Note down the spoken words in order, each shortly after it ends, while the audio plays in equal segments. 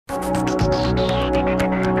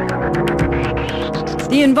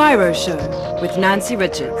The Enviro Show with Nancy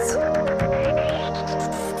Richards.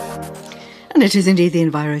 And it is indeed the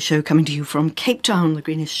Enviro Show coming to you from Cape Town, the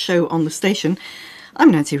greenest show on the station.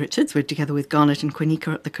 I'm Nancy Richards. We're together with Garnet and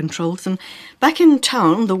Quinika at the controls. And back in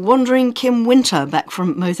town, the wandering Kim Winter, back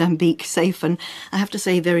from Mozambique, safe and I have to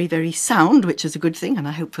say very, very sound, which is a good thing. And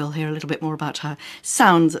I hope we'll hear a little bit more about her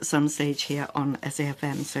sounds at some stage here on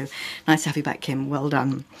SAFM. So nice to have you back, Kim. Well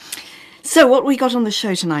done. So what we got on the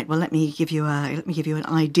show tonight? Well, let me give you an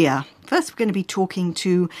idea. First, we're going to be talking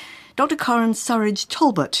to Dr. Karen Surridge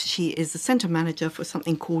Talbot. She is the Centre Manager for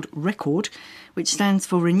something called RECORD, which stands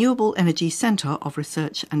for Renewable Energy Centre of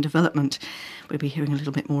Research and Development. We'll be hearing a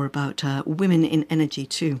little bit more about women in energy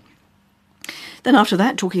too. Then after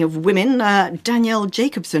that, talking of women, Danielle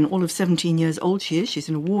Jacobson, all of 17 years old she is. She's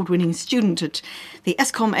an award-winning student at the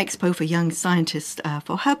ESCOM Expo for Young Scientists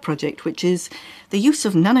for her project, which is the use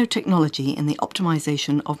of nanotechnology in the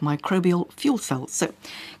optimization of microbial fuel cells. So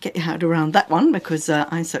get your head around that one, because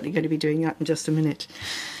I'm certainly going to be doing that in just a minute.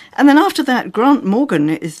 And then after that, Grant Morgan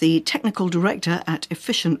is the Technical Director at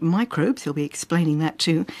Efficient Microbes. He'll be explaining that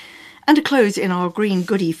too. And to close in our Green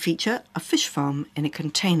Goodie feature, a fish farm in a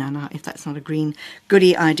container. Now, if that's not a Green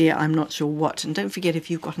Goodie idea, I'm not sure what. And don't forget, if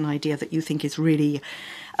you've got an idea that you think is really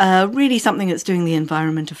something that's doing the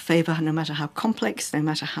environment a favour, no matter how complex, no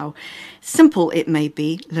matter how simple it may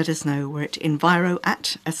be, let us know. We're at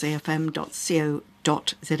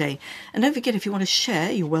enviro@safm.co.za. And don't forget, if you want to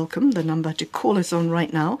share, you're welcome. The number to call us on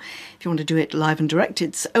right now, if you want to do it live and direct,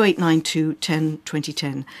 it's 0892 10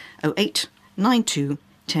 2010. 0892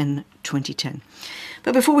 10 2010.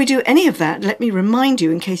 But before we do any of that, let me remind you,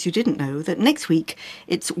 in case you didn't know, that next week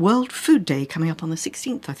it's World Food Day, coming up on the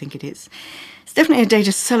 16th, I think it is. It's definitely a day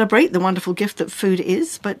to celebrate the wonderful gift that food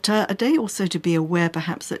is, but a day also to be aware,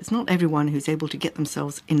 perhaps, that it's not everyone who's able to get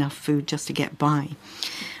themselves enough food just to get by.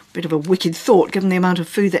 Bit of a wicked thought, given the amount of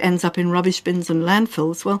food that ends up in rubbish bins and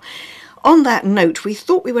landfills. Well, on that note, we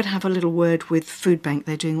thought we would have a little word with Food Bank.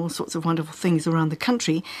 They're doing all sorts of wonderful things around the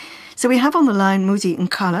country. So we have on the line Muzi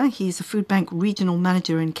Nkala. He's a Food Bank Regional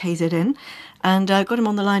Manager in KZN, and got him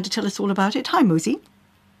on the line to tell us all about it. Hi, Muzi.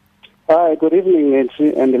 Hi, good evening,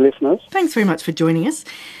 Nancy and the listeners. Thanks very much for joining us.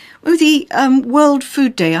 Muzi, World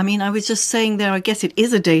Food Day. I mean, I was just saying there, I guess it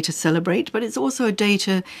is a day to celebrate, but it's also a day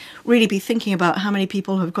to really be thinking about how many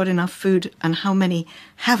people have got enough food and how many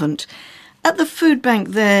haven't. At the food bank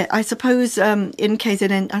there, I suppose, in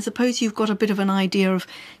KZN, I suppose you've got a bit of an idea of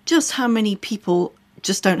just how many people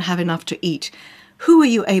just don't have enough to eat. Who are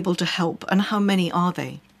you able to help, and how many are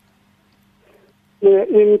they?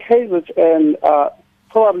 In KZN,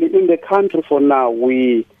 probably in the country for now,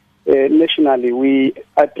 we nationally, we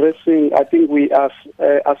addressing, I think we are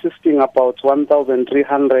assisting about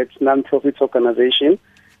 1,300 non-profit organizations,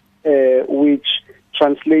 which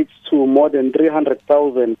translates to more than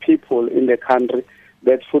 300,000 people in the country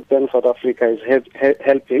that Food Bank South Africa is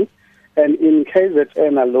helping. And in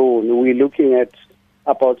KZN alone, we're looking at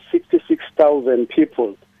about 66,000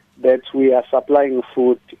 people that we are supplying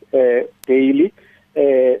food daily.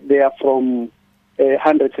 They are from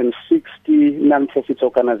 160 non-profit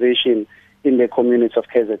organizations in the community of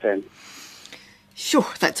KZN. Sure,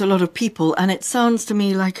 that's a lot of people, and it sounds to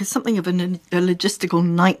me like something of a logistical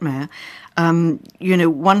nightmare.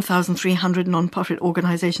 1,300 non-profit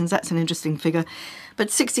organisations, that's an interesting figure. But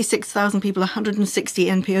 66,000 people, 160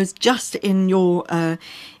 NPOs just in your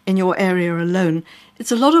area alone.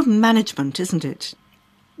 It's a lot of management, isn't it?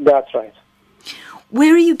 That's right.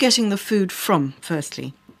 Where are you getting the food from,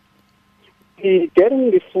 firstly? We're getting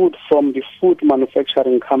the food from the food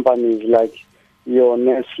manufacturing companies like your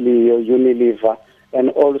Nestle, your Unilever, and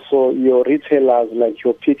also your retailers like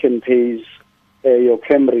your Pick and Pays, your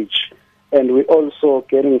Cambridge. And we're also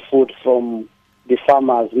getting food from the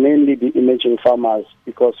farmers, mainly the emerging farmers,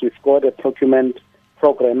 because we've got a procurement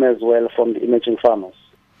program as well from the emerging farmers.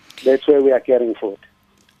 That's where we are getting food.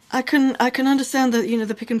 I can understand that,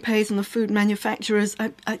 the Pick and Pays and the food manufacturers.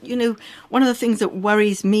 One of the things that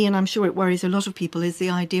worries me, and I'm sure it worries a lot of people, is the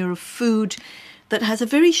idea of food that has a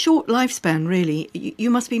very short lifespan, really. You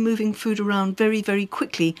must be moving food around very, very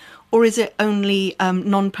quickly, or is it only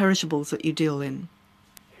non-perishables that you deal in?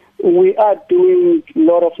 We are doing a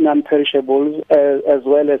lot of non-perishables as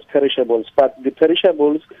well as perishables, but the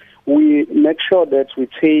perishables, we make sure that we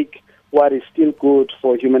take what is still good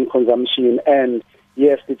for human consumption, and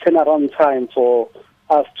yes, the turnaround time for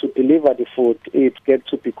us to deliver the food, it gets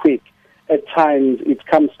to be quick. At times, it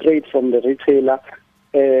comes straight from the retailer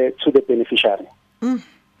to the beneficiary. Mm.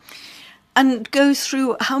 And goes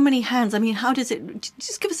through how many hands? I mean, how does it?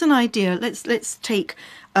 Just give us an idea. Let's take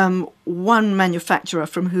one manufacturer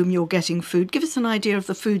from whom you're getting food. Give us an idea of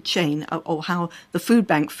the food chain or how the food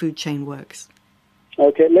bank food chain works.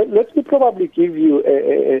 Okay, let me probably give you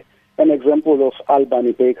an example of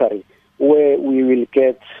Albany Bakery, where we will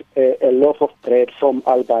get a loaf of bread from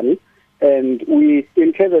Albany, and we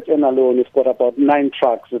in KZN alone, we've got about 9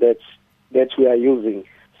 trucks that we are using.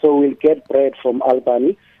 So we'll get bread from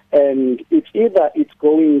Albany, and it's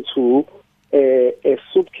going to a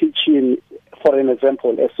soup kitchen, for an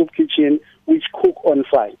example, a soup kitchen which cook on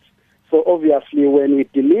site. So obviously, when we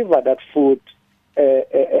deliver that food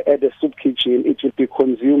at the soup kitchen, it will be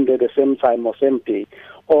consumed at the same time or same day,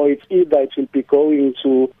 or it will be going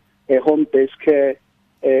to a home-based care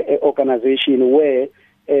organization where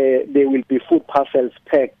there will be food parcels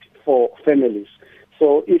packed for families.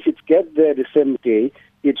 So if it gets there the same day,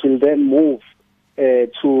 it will then move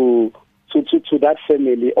to that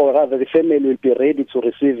family, or rather the family will be ready to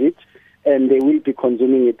receive it, and they will be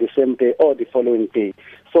consuming it the same day or the following day.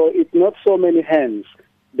 So it's not so many hands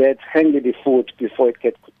that handle the food before it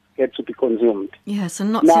gets to be consumed. Yes,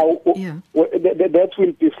 and not now yeah. That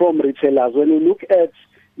will be from retailers. When you look at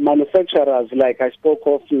manufacturers, like I spoke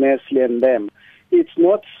of Nestle and them, it's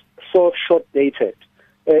not so short-dated.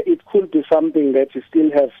 It could be something that you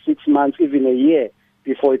still have 6 months, even a year,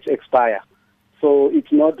 before it expires. So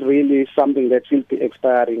it's not really something that will be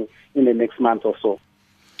expiring in the next month or so.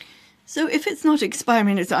 So if it's not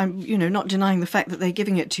expiring, I'm not denying the fact that they're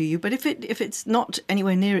giving it to you, but if it's not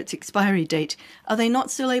anywhere near its expiry date, are they not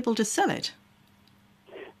still able to sell it?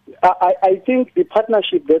 I think the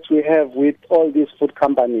partnership that we have with all these food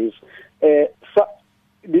companies,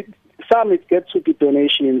 some it gets to be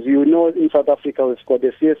donations. In South Africa we've got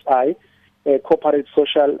the CSI, corporate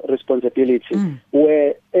social responsibility,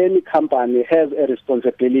 where any company has a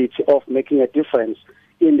responsibility of making a difference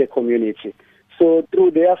in the community. So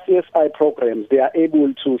through their CSI programs, they are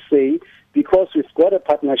able to say, because we've got a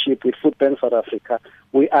partnership with Food Bank South Africa,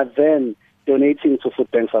 we are then donating to Food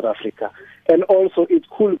Bank South Africa. And also it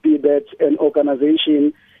could be that an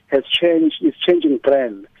organization is changing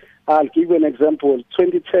brand. I'll give you an example.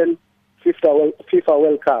 2010 FIFA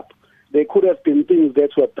World Cup, there could have been things that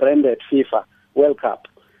were branded FIFA World Cup.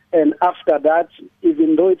 And after that,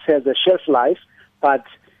 even though it has a shelf life, but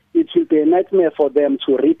it will be a nightmare for them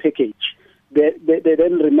to repackage. They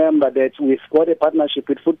then remember that we've got a partnership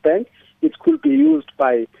with Food Bank. It could be used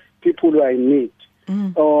by people who are in need.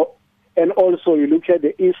 And also, you look at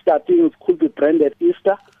the Easter things, could be branded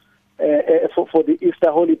Easter for the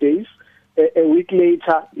Easter holidays. A week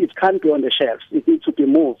later, it can't be on the shelves. It needs to be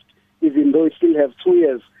moved, even though it still has 2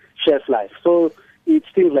 years shelf life. So it's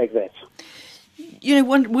things like that.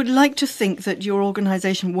 One would like to think that your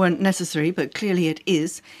organisation weren't necessary, but clearly it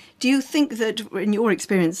is. Do you think that, in your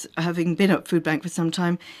experience, having been at Food Bank for some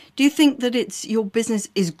time, do you think that your business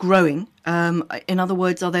is growing? In other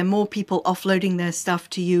words, are there more people offloading their stuff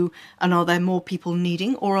to you, and are there more people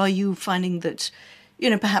needing? Or are you finding that,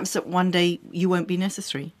 perhaps that one day you won't be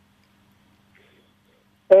necessary?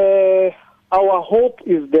 Our hope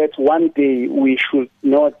is that one day we should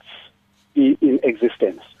not be in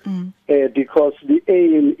existence, because the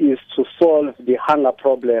aim is to solve the hunger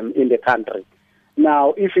problem in the country.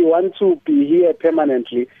 Now, if we want to be here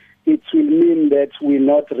permanently, it will mean that we're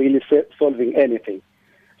not really solving anything.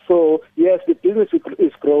 So, yes, the business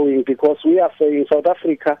is growing, because we are saying South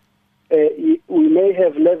Africa, we may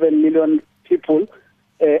have 11 million people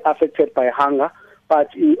affected by hunger, but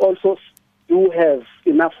we also do have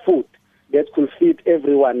enough food that could feed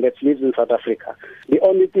everyone that lives in South Africa. The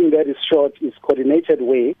only thing that is short is coordinated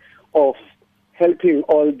way of helping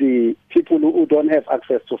all the people who don't have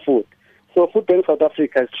access to food. So Food Bank South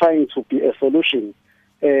Africa is trying to be a solution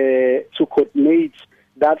to coordinate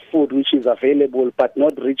that food which is available but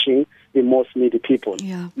not reaching the most needy people.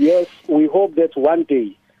 Yeah. Yes, we hope that one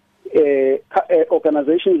day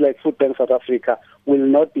organizations like Food Bank South Africa will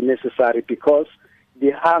not be necessary, because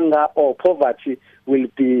the hunger or poverty will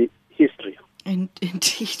be history.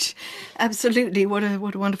 Indeed, absolutely. What a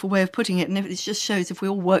wonderful way of putting it. And it just shows, if we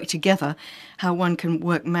all work together, how one can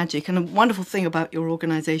work magic. And a wonderful thing about your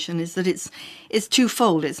organisation is that it's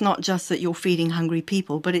twofold. It's not just that you're feeding hungry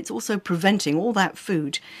people, but it's also preventing all that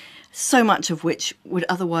food, so much of which would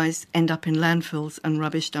otherwise end up in landfills and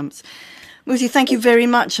rubbish dumps. Muzi, thank you very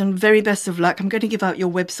much, and very best of luck. I'm going to give out your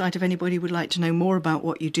website if anybody would like to know more about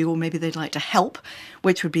what you do, or maybe they'd like to help,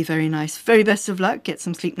 which would be very nice. Very best of luck. Get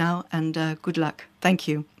some sleep now, and good luck. Thank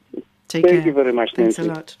you. Take care. Thank you very much, Thanks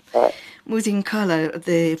Nancy. a lot. Bye. Muzi Nkala,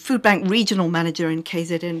 the Food Bank Regional Manager in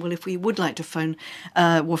KZN. Well, if we would like to phone,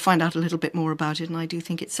 we'll find out a little bit more about it, and I do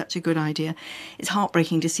think it's such a good idea. It's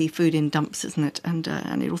heartbreaking to see food in dumps, isn't it? And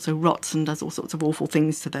it also rots and does all sorts of awful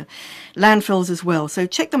things to the landfills as well. So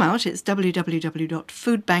check them out. It's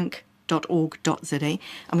www.foodbank.org.za,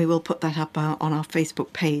 and we will put that up on our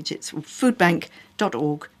Facebook page. It's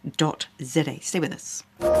foodbank.org.za. Stay with us.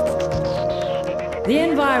 The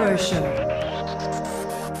Enviro Show.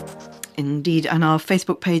 Indeed, and our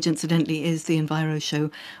Facebook page, incidentally, is The Enviro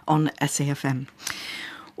Show on SAFM.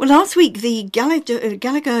 Well, last week, the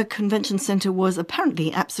Gallagher Convention Centre was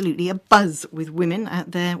apparently absolutely abuzz with women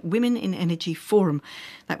at their Women in Energy Forum.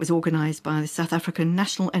 That was organised by the South African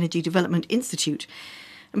National Energy Development Institute.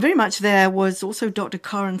 And very much there was also Dr.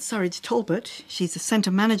 Karen Surridge-Talbot. She's the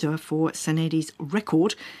Centre Manager for SANEDI's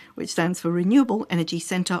RECORD, which stands for Renewable Energy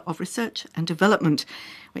Centre of Research and Development,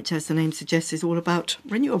 which, as the name suggests, is all about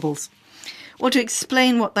renewables. Well, to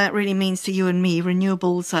explain what that really means to you and me,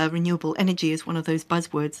 renewables, renewable energy is one of those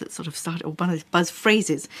buzzwords that sort of start, or one of those buzz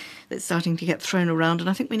phrases that's starting to get thrown around. And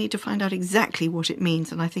I think we need to find out exactly what it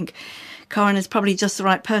means. And I think Karen is probably just the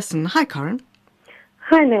right person. Hi, Karen.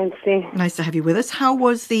 Hi, Nancy. Nice to have you with us. How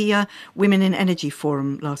was the Women in Energy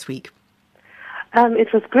Forum last week?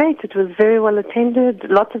 It was great. It was very well attended.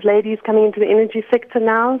 Lots of ladies coming into the energy sector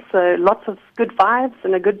now, so lots of good vibes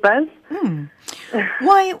and a good buzz.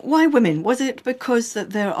 Why women? Was it because that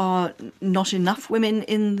there are not enough women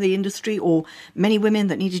in the industry, or many women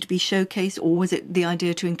that needed to be showcased, or was it the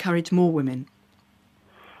idea to encourage more women?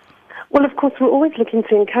 Well, of course, we're always looking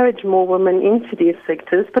to encourage more women into these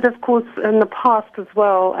sectors, but of course, in the past as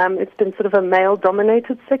well, it's been sort of a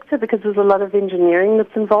male-dominated sector because there's a lot of engineering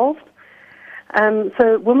that's involved.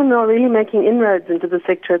 So women are really making inroads into the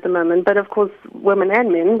sector at the moment, but of course women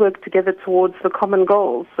and men work together towards the common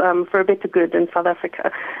goals for a better good in South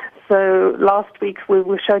Africa. So last week we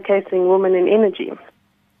were showcasing women in energy.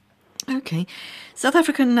 Okay. South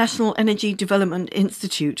African National Energy Development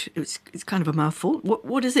Institute, it's kind of a mouthful.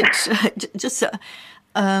 What is it? Just,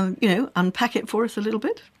 unpack it for us a little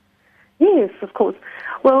bit. Yes, of course.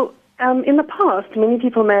 Well, in the past, many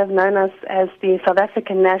people may have known us as the South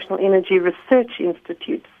African National Energy Research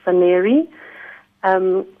Institute, SANERI.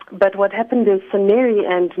 But what happened is SANERI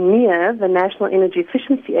and NEA, the National Energy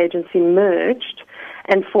Efficiency Agency, merged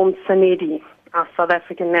and formed SANEDI, our South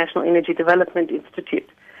African National Energy Development Institute.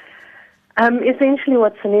 Essentially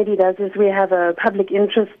what SANEDI does is we have a public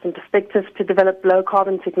interest and perspective to develop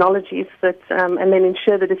low-carbon technologies that, and then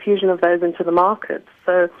ensure the diffusion of those into the market.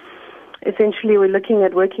 So essentially, we're looking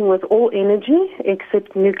at working with all energy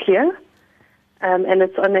except nuclear, and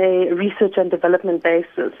it's on a research and development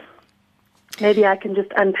basis. Maybe I can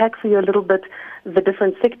just unpack for you a little bit the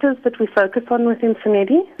different sectors that we focus on within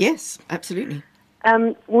SANEDI. Yes, absolutely.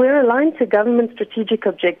 We're aligned to government strategic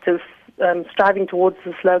objectives striving towards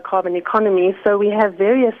this low-carbon economy, so we have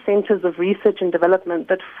various centers of research and development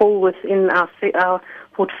that fall within our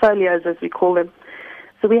portfolios, as we call them.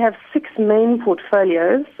 So we have 6 main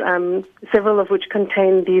portfolios, several of which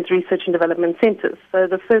contain these research and development centers. So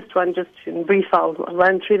the first one, just in brief, I'll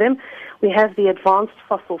run through them. We have the Advanced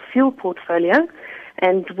Fossil Fuel portfolio,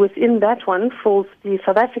 and within that one falls the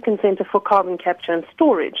South African Centre for Carbon Capture and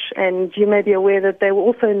Storage. And you may be aware that they were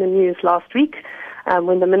also in the news last week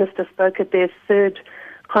when the Minister spoke at their 3rd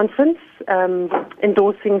conference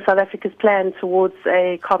endorsing South Africa's plan towards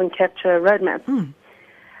a carbon capture roadmap.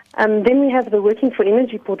 Then we have the Working for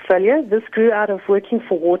Energy portfolio. This grew out of Working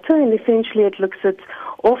for Water, and essentially it looks at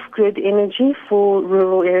off-grid energy for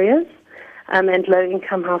rural areas and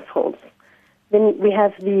low-income households. Then we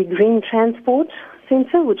have the Green Transport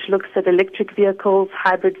Centre, which looks at electric vehicles,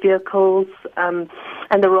 hybrid vehicles, and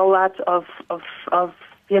the rollout of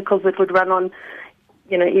vehicles that would run on,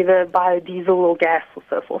 either biodiesel or gas or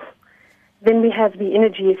so forth. Then we have the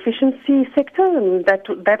energy efficiency sector, and that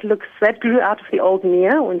grew out of the old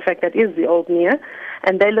NEA, or in fact that is the old NEA,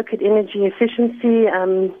 and they look at energy efficiency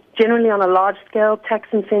generally on a large scale, tax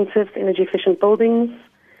incentives, energy efficient buildings.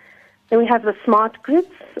 Then we have the smart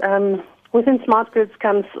grids. Within smart grids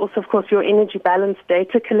comes also, of course, your energy balance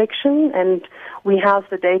data collection, and we house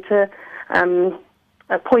the data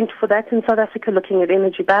a point for that in South Africa, looking at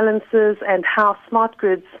energy balances and how smart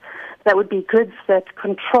grids, that would be grids that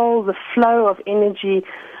control the flow of energy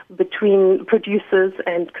between producers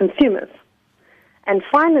and consumers. And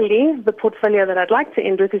finally, the portfolio that I'd like to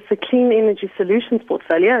end with is the Clean Energy Solutions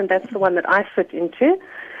portfolio, and that's the one that I fit into.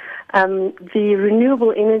 The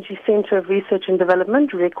Renewable Energy Centre of Research and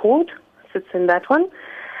Development, RECORD, sits in that one.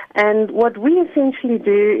 And what we essentially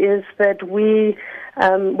do is that we're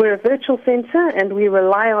a virtual center, and we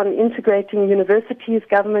rely on integrating universities,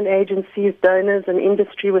 government agencies, donors, and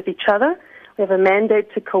industry with each other. We have a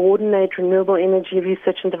mandate to coordinate renewable energy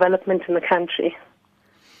research and development in the country.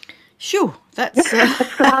 Sure, that's... That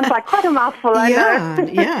sounds like quite a mouthful, I know.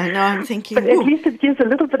 Yeah, no, I'm thinking... But at least it gives a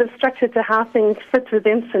little bit of structure to how things fit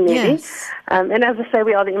within SANEDI. Yes. And as I say,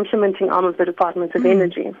 we are the implementing arm of the Department of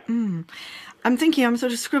Energy. I'm thinking, I'm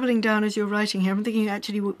sort of scribbling down as you're writing here, I'm thinking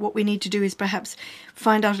actually what we need to do is perhaps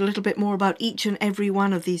find out a little bit more about each and every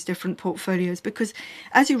one of these different portfolios, because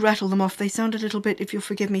as you rattle them off, they sound a little bit, if you'll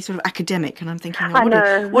forgive me, sort of academic, and I'm thinking, I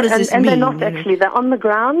know. What does this mean? And they're not actually, they're on the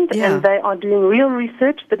ground, and they are doing real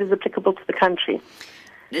research that is applicable to the country.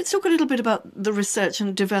 Let's talk a little bit about the research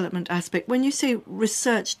and development aspect. When you say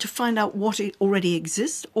research, to find out what it already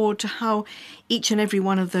exists, or to how each and every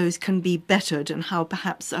one of those can be bettered, and how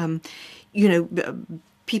perhaps,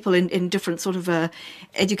 people in different sort of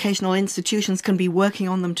educational institutions can be working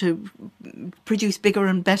on them to produce bigger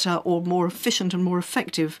and better, or more efficient and more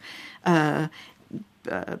effective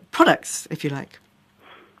products, if you like.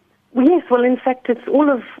 Well, yes, well, in fact, it's all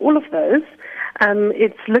of those.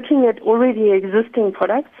 It's looking at already existing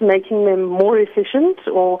products, making them more efficient,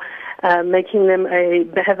 or making them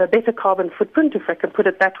have a better carbon footprint, if I can put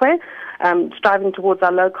it that way, striving towards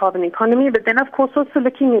our low carbon economy. But then, of course, also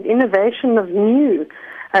looking at innovation of new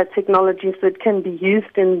technologies that can be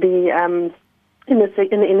used in the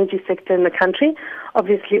energy sector in the country.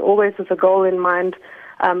 Obviously, always with a goal in mind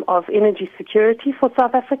of energy security for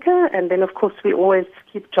South Africa, and then, of course, we always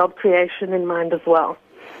keep job creation in mind as well.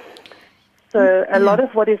 So a lot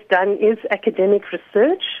of what is done is academic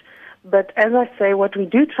research, but as I say, what we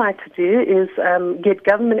do try to do is get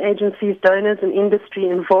government agencies, donors, and industry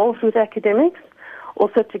involved with academics,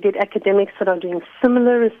 also to get academics that are doing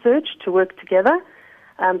similar research to work together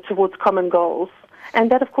towards common goals.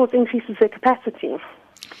 And that, of course, increases their capacity.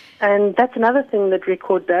 And that's another thing that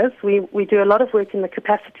Record does. We do a lot of work in the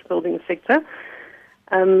capacity building sector,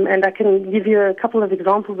 and I can give you a couple of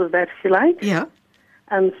examples of that if you like. Yeah.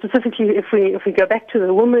 Specifically, if we go back to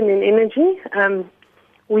the women in energy,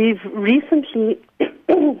 we've recently,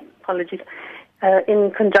 apologies,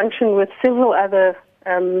 in conjunction with several other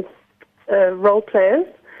role players,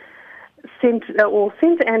 sent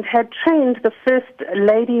and had trained the first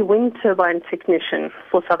lady wind turbine technician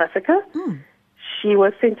for South Africa. She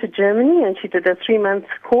was sent to Germany, and she did a 3-month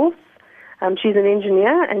course. She's an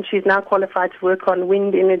engineer, and she's now qualified to work on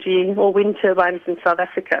wind energy or wind turbines in South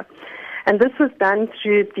Africa. And this was done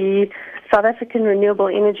through the South African Renewable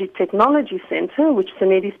Energy Technology Center, which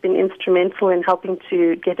SANEDI's been instrumental in helping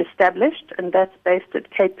to get established, and that's based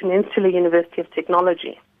at Cape Peninsula University of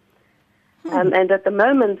Technology. And at the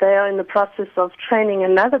moment, they are in the process of training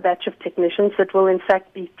another batch of technicians that will, in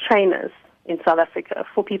fact, be trainers in South Africa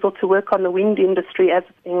for people to work on the wind industry as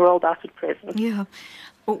it's being rolled out at present. Yeah.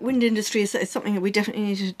 Well, wind industry is something that we definitely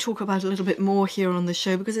need to talk about a little bit more here on the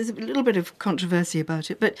show, because there's a little bit of controversy about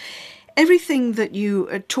it. But everything that you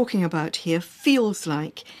are talking about here feels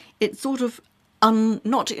like it's sort of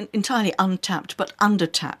not entirely untapped, but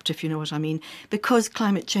undertapped, if you know what I mean, because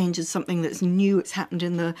climate change is something that's new. It's happened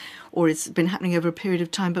or it's been happening over a period of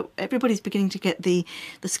time, but everybody's beginning to get the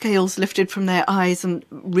scales lifted from their eyes and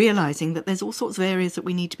realising that there's all sorts of areas that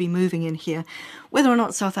we need to be moving in here. Whether or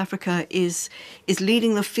not South Africa is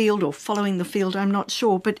leading the field or following the field, I'm not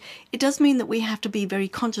sure, but it does mean that we have to be very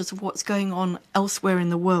conscious of what's going on elsewhere in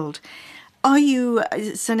the world. Are you,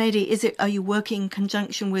 SANEDI, are you working in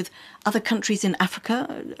conjunction with other countries in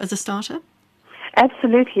Africa as a starter?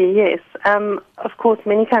 Absolutely, yes. Of course,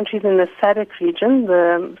 many countries in the SADC region,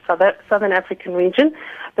 the Southern African region,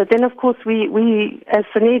 but then, of course, we as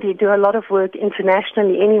SANEDI do a lot of work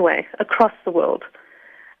internationally anyway, across the world.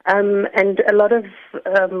 And a lot of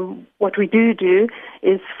what we do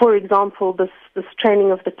is, for example, this training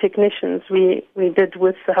of the technicians we did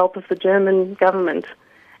with the help of the German government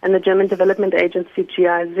and the German Development Agency,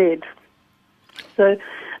 GIZ. So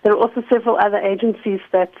there are also several other agencies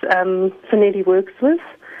that SANEDI works with,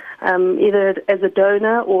 either as a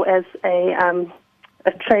donor or as a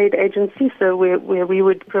trade agency, so where we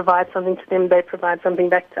would provide something to them, they provide something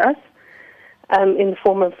back to us, in the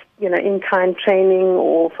form of, in-kind training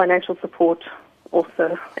or financial support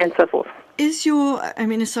also, and so forth.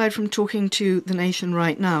 Aside from talking to the nation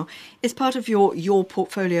right now, is part of your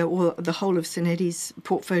portfolio or the whole of SANEDI's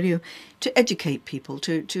portfolio to educate people,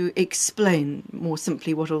 to explain more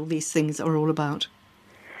simply what all these things are all about?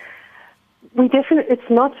 It's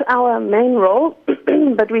not our main role,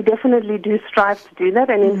 but we definitely do strive to do that.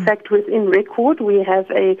 And in fact, within Record, we have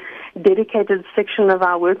a dedicated section of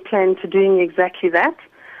our work plan to doing exactly that.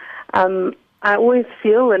 I always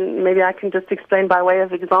feel, and maybe I can just explain by way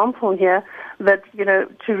of example here, that,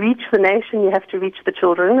 to reach the nation, you have to reach the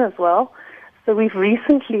children as well. So we've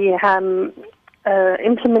recently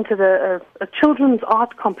implemented a children's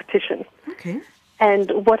art competition. Okay.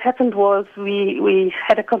 And what happened was we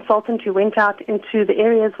had a consultant who went out into the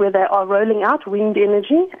areas where they are rolling out wind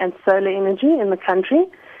energy and solar energy in the country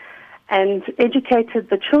and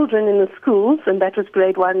educated the children in the schools, and that was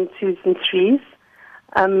grade 1, 2s, and 3s,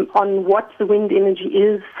 on what the wind energy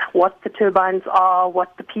is, what the turbines are,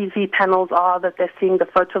 what the PV panels are that they're seeing, the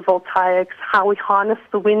photovoltaics, how we harness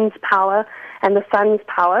the wind's power and the sun's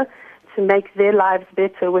power to make their lives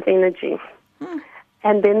better with energy.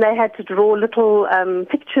 And then they had to draw little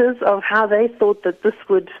pictures of how they thought that this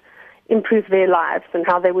would improve their lives and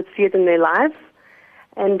how they would see it in their lives.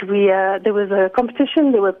 And there was a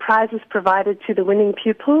competition. There were prizes provided to the winning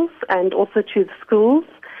pupils and also to the schools.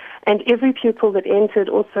 And every pupil that entered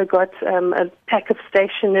also got a pack of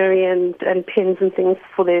stationery and pens and things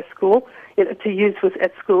for their school, to use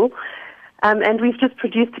at school. And we've just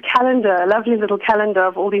produced a calendar, a lovely little calendar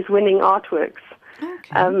of all these winning artworks.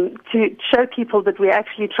 Okay. To show people that we're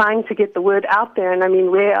actually trying to get the word out there. And I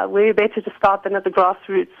mean, we're better to start than at the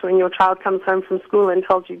grassroots when your child comes home from school and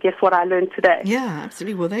tells you, guess what I learned today? Yeah,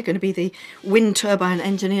 absolutely. Well, they're going to be the wind turbine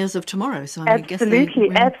engineers of tomorrow. So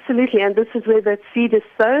absolutely, absolutely. And this is where that seed is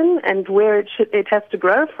sown and where it has to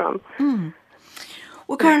grow from.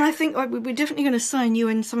 Well, Karen, I think we're definitely going to sign you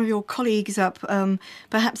and some of your colleagues up,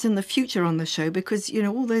 perhaps in the future on the show, because,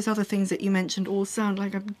 all those other things that you mentioned all sound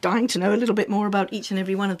like I'm dying to know a little bit more about each and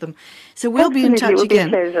every one of them. So we'll be in touch again. It will be a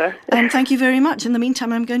pleasure. And thank you very much. In the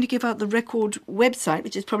meantime, I'm going to give out the Record website,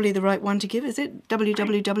 which is probably the right one to give, is it?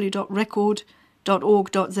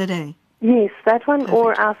 www.record.org.za. Yes, that one. Perfect.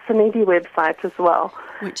 Or our Sanedi website as well.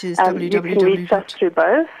 Which is You can reach us through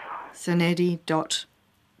both. Sanedi.org.za.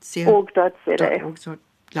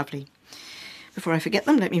 Lovely. Before I forget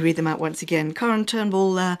them, let me read them out once again. Karen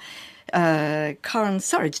Turnbull, Karen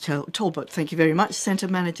Surridge Talbot, thank you very much, Centre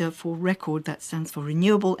Manager for Record, that stands for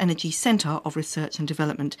Renewable Energy Centre of Research and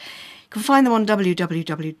Development. You can find them on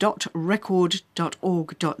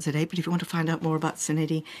www.record.org.za, but if you want to find out more about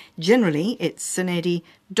Sanedi, generally it's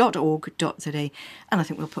sanedi.org.za, and I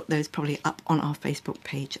think we'll put those probably up on our Facebook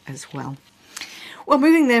page as well. Well,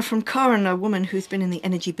 moving there from Karen, a woman who's been in the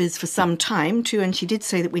energy biz for some time, and she did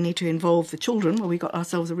say that we need to involve the children. Well, we got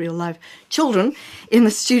ourselves a real live children in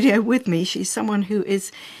the studio with me. She's someone who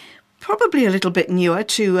is probably a little bit newer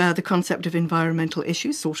to the concept of environmental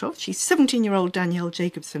issues, sort of. She's 17-year-old Danielle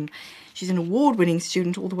Jacobson. She's an award-winning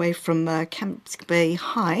student all the way from Camps Bay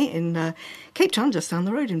High in Cape Town, just down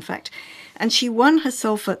the road, in fact. And she won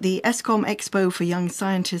herself at the ESCOM Expo for Young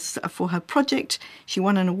Scientists for her project. She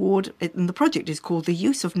won an award, and the project is called The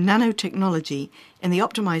Use of Nanotechnology in the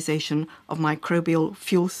Optimization of Microbial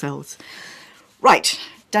Fuel Cells. Right,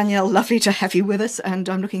 Danielle, lovely to have you with us, and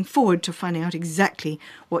I'm looking forward to finding out exactly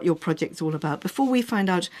what your project's all about. Before we find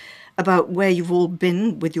out about where you've all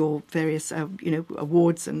been with your various,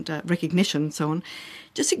 awards and recognition and so on,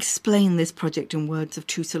 just explain this project in words of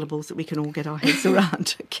 2 syllables that we can all get our heads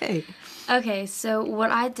around. Okay, so what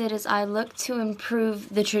I did is I looked to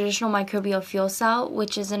improve the traditional microbial fuel cell,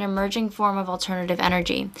 which is an emerging form of alternative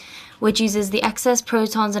energy, which uses the excess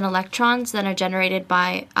protons and electrons that are generated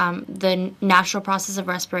by the natural process of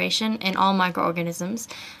respiration in all microorganisms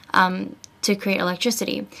to create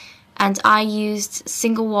electricity. And I used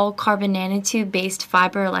single-wall carbon nanotube-based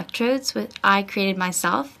fiber electrodes, which I created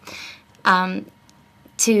myself,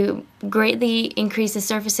 to greatly increase the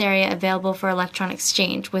surface area available for electron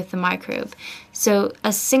exchange with the microbe. So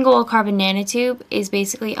a single-wall carbon nanotube is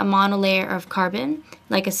basically a monolayer of carbon,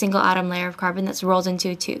 like a single atom layer of carbon that's rolled into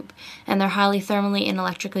a tube. And they're highly thermally and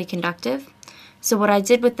electrically conductive. So what I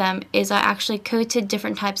did with them is I actually coated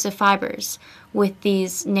different types of fibers with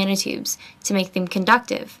these nanotubes to make them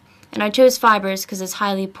conductive. And I chose fibers because it's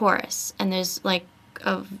highly porous and there's like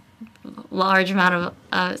a large amount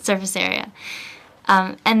of surface area.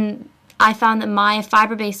 And I found that my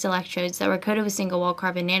fiber-based electrodes that were coated with single-wall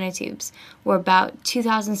carbon nanotubes were about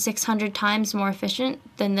 2,600 times more efficient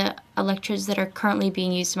than the electrodes that are currently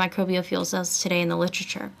being used in microbial fuel cells today in the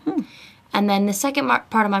literature. And then the second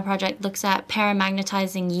part of my project looks at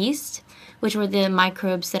paramagnetizing yeast, which were the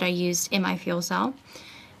microbes that I used in my fuel cell.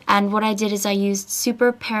 And what I did is I used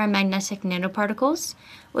super paramagnetic nanoparticles,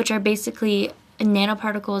 which are basically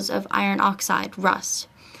nanoparticles of iron oxide, rust,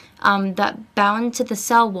 that bound to the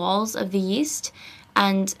cell walls of the yeast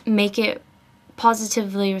and make it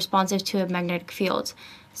positively responsive to a magnetic field.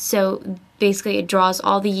 So basically it draws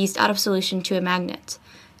all the yeast out of solution to a magnet.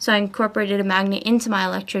 So I incorporated a magnet into my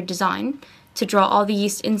electrode design to draw all the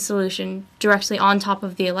yeast in solution directly on top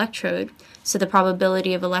of the electrode, so the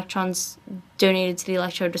probability of electrons donated to the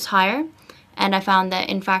electrode was higher. And I found that,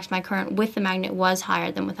 in fact, my current with the magnet was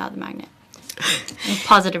higher than without the magnet.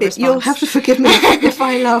 Positive response. You'll have to forgive me if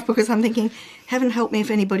I laugh, because I'm thinking, heaven help me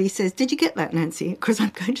if anybody says, did you get that, Nancy? Because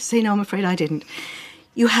I'm going to say, no, I'm afraid I didn't.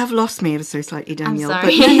 You have lost me ever so slightly, Danielle. I'm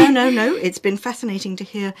sorry. But no. It's been fascinating to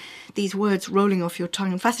hear these words rolling off your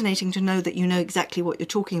tongue, and fascinating to know that you know exactly what you're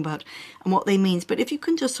talking about and what they mean. But if you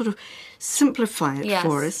can just sort of simplify it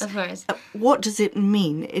for us. Yes, of course. What does it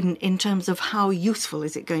mean in terms of how useful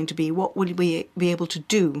is it going to be? What will we be able to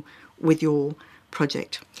do with your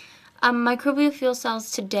project? Microbial fuel cells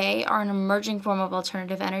today are an emerging form of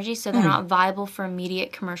alternative energy, so they're not viable for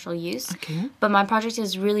immediate commercial use. Okay. But my project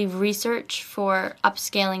is really research for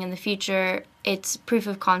upscaling in the future. It's proof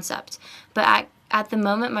of concept. But at the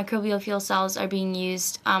moment, microbial fuel cells are being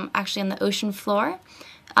used actually on the ocean floor.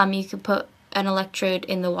 You could put an electrode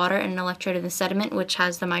in the water and an electrode in the sediment, which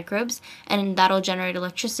has the microbes, and that'll generate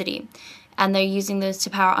electricity. And they're using those to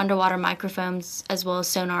power underwater microphones as well as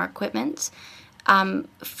sonar equipment.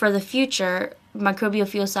 For the future, microbial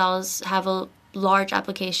fuel cells have a large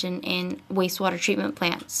application in wastewater treatment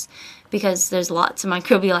plants because there's lots of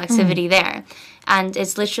microbial activity there. And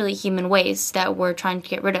it's literally human waste that we're trying to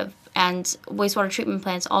get rid of. And wastewater treatment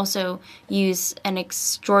plants also use an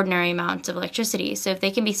extraordinary amount of electricity. So if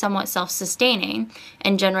they can be somewhat self-sustaining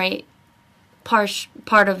and generate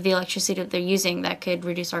part of the electricity that they're using, that could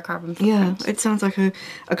reduce our carbon footprint. Yeah, it sounds like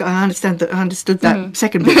I understood that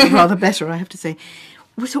second bit rather better, I have to say.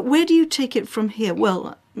 So where do you take it from here?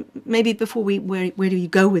 Well, maybe before where do you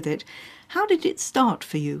go with it? How did it start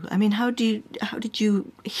for you? I mean, how did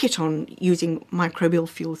you hit on using microbial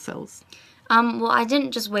fuel cells? Well, I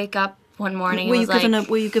didn't just wake up one morning. Were you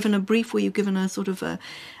given a brief? Were you given a sort of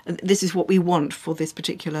this is what we want for this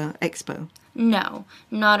particular expo? No,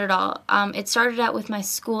 not at all. It started out with my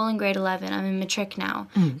school in grade 11. I'm in matric now.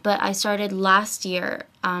 But I started last year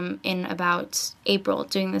in about April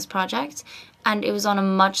doing this project. And it was on a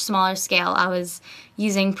much smaller scale. I was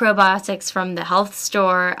using probiotics from the health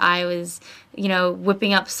store. I was,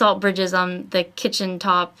 whipping up salt bridges on the kitchen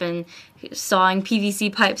top and sawing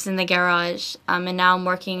PVC pipes in the garage. And now I'm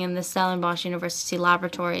working in the Stellenbosch University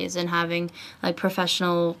laboratories and having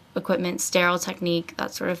professional equipment, sterile technique,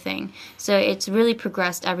 that sort of thing. So it's really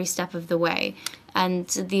progressed every step of the way. And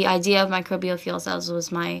the idea of microbial fuel cells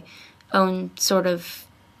was my own sort of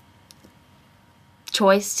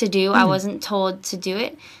choice to do. I wasn't told to do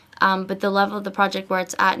it. But the level of the project where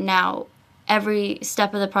it's at now, every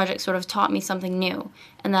step of the project sort of taught me something new.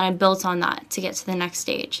 And then I built on that to get to the next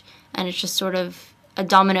stage. And it's just sort of a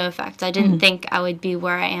domino effect. I didn't think I would be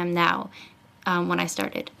where I am now when I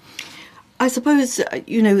started. I suppose,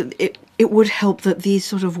 it would help that these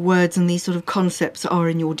sort of words and these sort of concepts are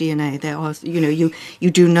in your DNA. There are,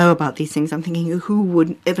 you do know about these things. I'm thinking, who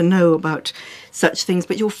would ever know about such things?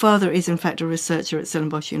 But your father is, in fact, a researcher at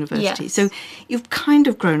Stellenbosch University. Yes. So you've kind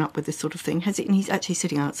of grown up with this sort of thing, has it? And he's actually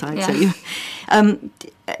sitting outside. Yeah. So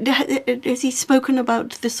has he spoken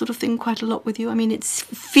about this sort of thing quite a lot with you? I mean,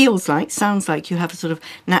 sounds like you have a sort of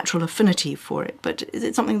natural affinity for it. But is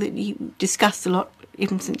it something that you discussed a lot,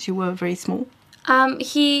 even since you were very small?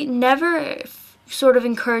 He never sort of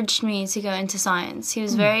encouraged me to go into science. He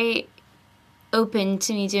was very open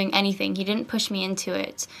to me doing anything. He didn't push me into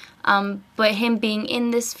it. But him being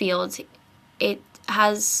in this field, it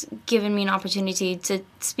has given me an opportunity to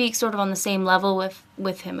speak sort of on the same level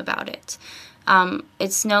with him about it.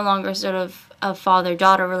 It's no longer sort of a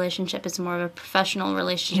father-daughter relationship. It's more of a professional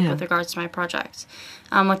relationship with regards to my project,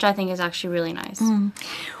 which I think is actually really nice.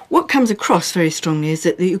 What comes across very strongly is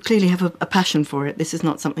that you clearly have a passion for it. This is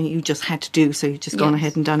not something you just had to do, so you've just gone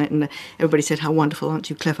ahead and done it, and everybody said, how wonderful, aren't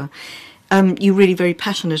you clever? You're really very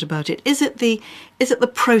passionate about it. Is it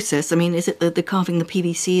the process? I mean, is it the carving the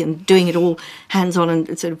PVC and doing it all hands-on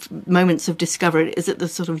and sort of moments of discovery? Is it the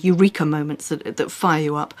sort of eureka moments that fire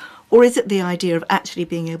you up? Or is it the idea of actually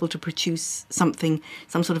being able to produce some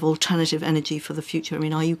sort of alternative energy for the future? I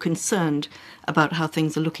mean, are you concerned about how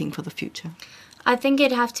things are looking for the future? I think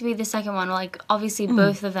it'd have to be the second one. Obviously,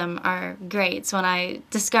 both of them are great. So when I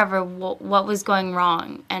discover what was going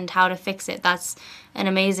wrong and how to fix it, that's an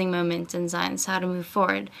amazing moment in science, how to move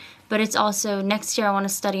forward. But it's also, next year I want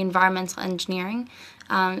to study environmental engineering,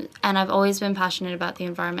 and I've always been passionate about the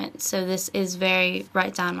environment. So this is very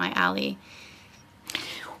right down my alley.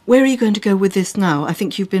 Where are you going to go with this now? I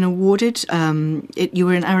think you've been awarded. You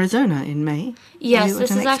were in Arizona in May. Yes,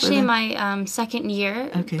 this is actually my second year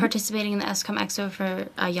Okay. participating in the ESCOM Expo for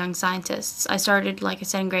young scientists. I started, like I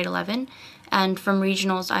said, in grade 11, and from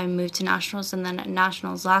regionals I moved to nationals, and then at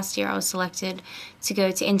nationals last year I was selected to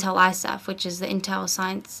go to Intel ISAF, which is the International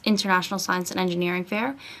Science and Engineering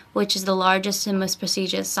Fair, which is the largest and most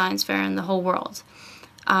prestigious science fair in the whole world.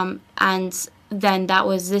 And then that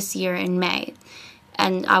was this year in May.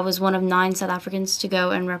 And I was one of 9 South Africans to go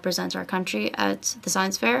and represent our country at the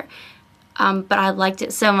science fair. But I liked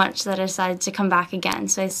it so much that I decided to come back again.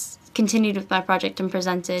 So I continued with my project and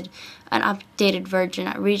presented an updated version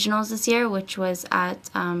at regionals this year, which was at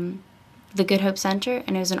the Good Hope Center,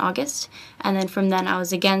 and it was in August. And then from then I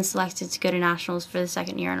was again selected to go to nationals for the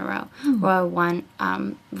second year in a row, where I won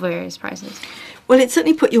various prizes. Well, it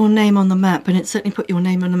certainly put your name on the map, and it certainly put your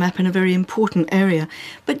name on the map in a very important area.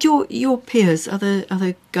 But your peers,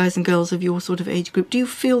 other guys and girls of your sort of age group, do you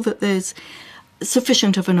feel that there's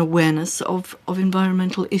sufficient of an awareness of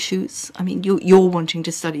environmental issues? I mean, you're wanting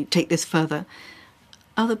to take this further.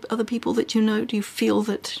 Other people that you know, do you feel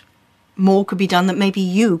that more could be done, that maybe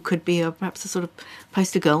you could be perhaps a sort of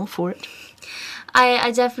poster girl for it?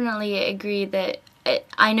 I definitely agree that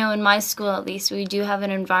I know in my school, at least, we do have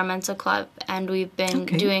an environmental club, and we've been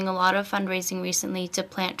doing a lot of fundraising recently to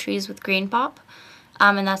plant trees with Green Pop,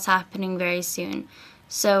 and that's happening very soon.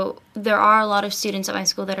 So there are a lot of students at my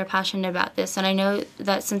school that are passionate about this, and I know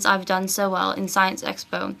that since I've done so well in Science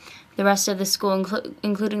Expo, the rest of the school,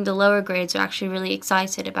 including the lower grades, are actually really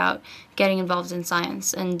excited about getting involved in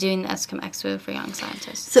science and doing the ESCOM Expo for young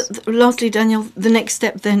scientists. So lastly, Danielle, the next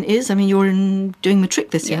step then is, I mean, you're doing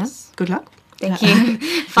matric this year. Yes. Good luck. Thank you.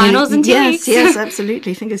 Finals in 2 weeks. Yes,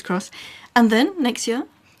 absolutely. Fingers crossed. And then next year?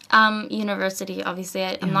 University, obviously.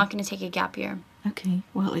 I'm not going to take a gap year. Okay.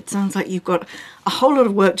 Well, it sounds like you've got a whole lot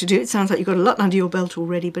of work to do. It sounds like you've got a lot under your belt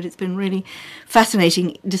already, but it's been really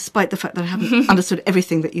fascinating, despite the fact that I haven't understood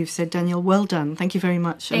everything that you've said, Danielle. Well done. Thank you very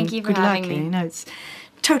much. Thank you for having me. No, it's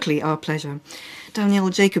totally our pleasure. Danielle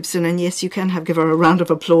Jacobson, and yes, you can give her a round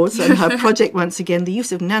of applause, and her project, once again, the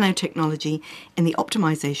use of nanotechnology in the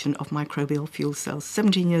optimization of microbial fuel cells.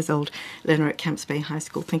 17 years old, learner at Camps Bay High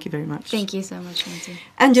School. Thank you very much. Thank you so much, Nancy.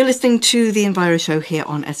 And you're listening to The Enviro Show here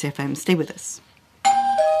on SFM. Stay with us.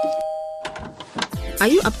 Are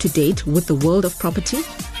you up to date with the world of property?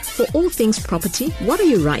 For all things property, what are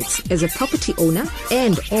your rights as a property owner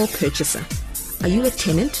and or purchaser? Are you a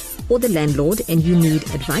tenant or the landlord and you need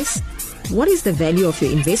advice? What is the value of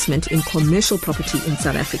your investment in commercial property in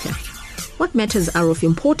South Africa? What matters are of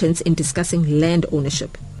importance in discussing land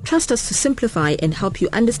ownership? Trust us to simplify and help you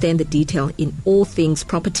understand the detail in all things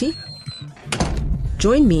property.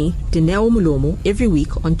 Join me, Dineo Mulomo, every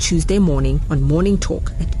week on Tuesday morning on Morning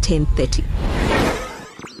Talk at 10:30.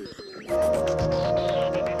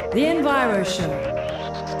 The Enviro Show.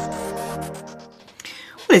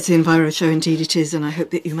 Well, it's the Enviro Show, indeed it is, and I hope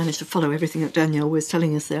that you managed to follow everything that Danielle was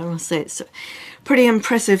telling us there. I must say it's pretty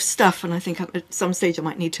impressive stuff, and I think at some stage I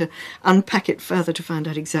might need to unpack it further to find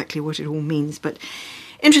out exactly what it all means. But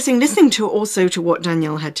interesting listening to what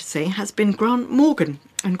Danielle had to say has been Grant Morgan,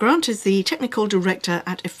 and Grant is the technical director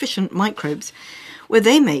at Efficient Microbes, where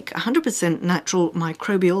they make 100% natural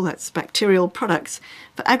microbial, that's bacterial products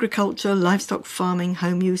for agriculture, livestock farming,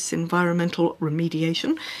 home use, environmental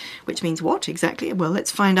remediation, which means what exactly? Well, let's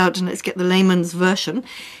find out and let's get the layman's version.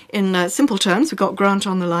 In simple terms, we've got Grant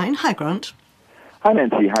on the line. Hi, Grant. Hi,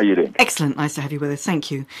 Nancy. How are you doing? Excellent. Nice to have you with us. Thank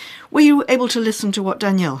you. Were you able to listen to what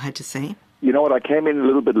Danielle had to say? You know what? I came in a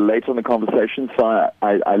little bit late on the conversation, so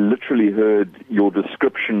I literally heard your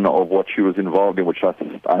description of what she was involved in, which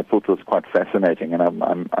I thought was quite fascinating, and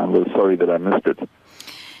I'm really sorry that I missed it.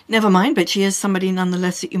 Never mind, but she is somebody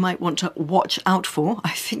nonetheless that you might want to watch out for. I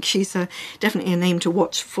think she's definitely a name to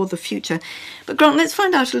watch for the future. But Grant, let's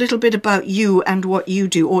find out a little bit about you and what you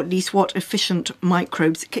do, or at least what Efficient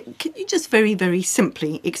Microbes. Can you just very, very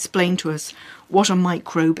simply explain to us what a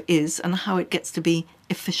microbe is and how it gets to be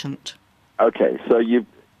efficient? Okay, so you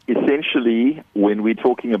essentially, when we're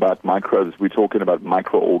talking about microbes, we're talking about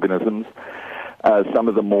microorganisms. Some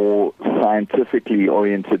of the more scientifically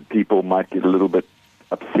oriented people might get a little bit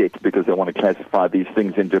upset because they want to classify these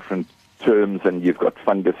things in different terms, and you've got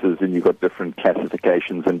funguses and you've got different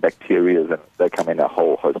classifications and bacteria, and they come in a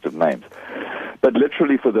whole host of names. But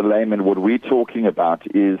literally for the layman, what we're talking about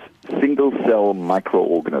is single-cell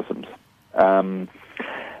microorganisms. And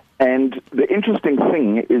the interesting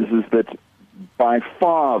thing is that by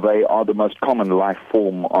far they are the most common life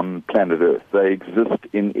form on planet Earth. They exist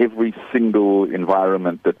in every single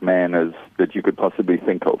environment that you could possibly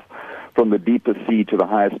think of, from the deepest sea to the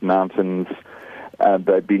highest mountains,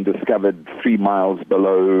 They've been discovered 3 miles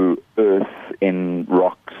below Earth in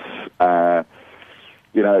rocks.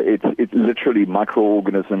 It's literally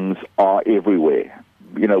microorganisms are everywhere.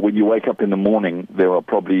 When you wake up in the morning, there are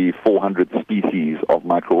probably 400 species of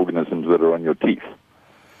microorganisms that are on your teeth.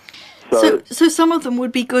 So some of them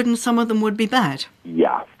would be good and some of them would be bad?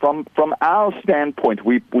 Yeah. From our standpoint,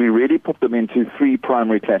 we really put them into 3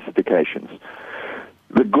 primary classifications: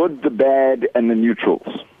 the good, the bad, and the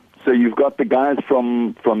neutrals. So you've got the guys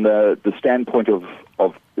from the standpoint of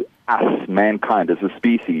us, mankind as a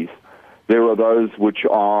species. There are those which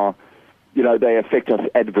are, they affect us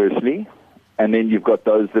adversely, and then you've got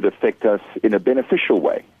those that affect us in a beneficial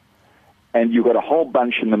way. And you've got a whole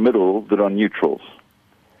bunch in the middle that are neutrals.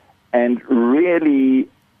 And really,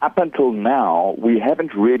 up until now, we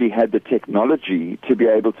haven't really had the technology to be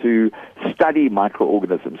able to study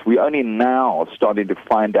microorganisms. We only now are starting to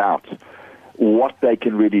find out what they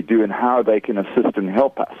can really do and how they can assist and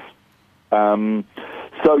help us.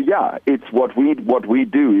 It's what we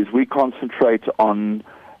do is we concentrate on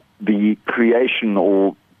the creation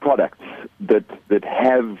or products that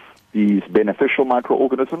have these beneficial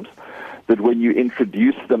microorganisms, that when you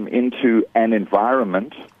introduce them into an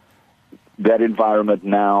environment, that environment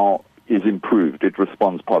now is improved. It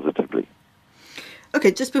responds positively.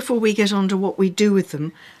 Okay, just before we get on to what we do with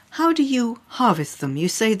them, how do you harvest them? You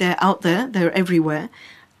say they're out there, they're everywhere.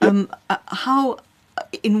 How,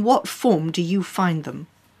 in what form do you find them?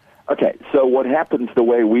 Okay, so what happens, the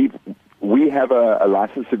way we have a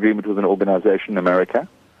license agreement with an organization in America.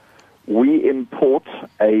 We import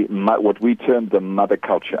what we term the mother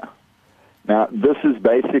culture. Now, this is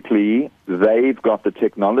basically, they've got the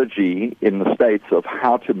technology in the States of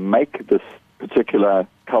how to make this particular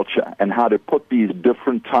culture and how to put these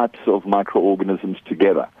different types of microorganisms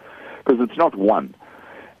together. Because it's not one.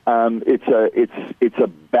 It's a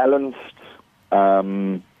balanced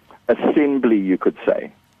assembly, you could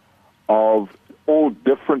say, of all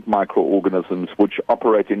different microorganisms which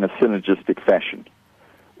operate in a synergistic fashion.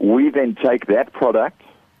 We then take that product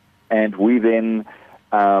and we then,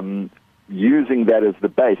 using that as the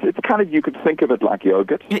base, it's kind of, you could think of it like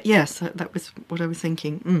yogurt. Yes, that was what I was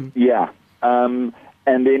thinking. Mm. Yeah. And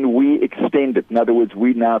then we extend it. In other words,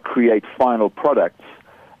 we now create final products,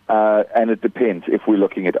 and it depends if we're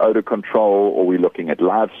looking at odor control or we're looking at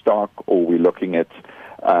livestock or we're looking at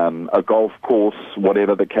a golf course,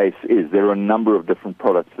 whatever the case is. There are a number of different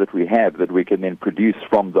products that we have that we can then produce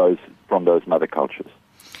from those mother cultures.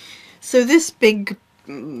 So this big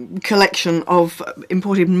collection of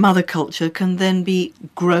imported mother culture can then be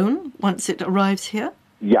grown once it arrives here?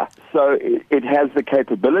 Yeah, so it has the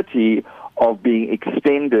capability of being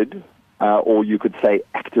extended, or you could say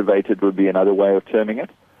activated would be another way of terming it,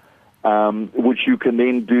 which you can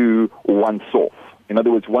then do once off. In other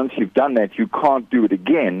words, once you've done that, you can't do it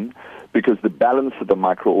again because the balance of the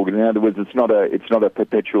microorganism, in other words, it's not a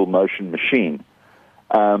perpetual motion machine.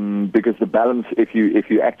 Because the balance, if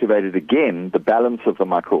you activate it again, the balance of the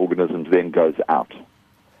microorganisms then goes out.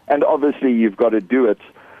 And obviously you've got to do it,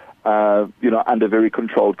 under very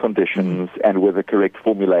controlled conditions and with the correct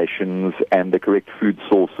formulations and the correct food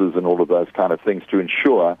sources and all of those kind of things to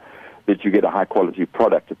ensure that you get a high-quality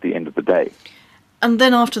product at the end of the day. And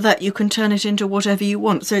then after that, you can turn it into whatever you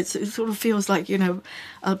want. So it sort of feels like,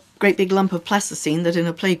 a great big lump of plasticine that in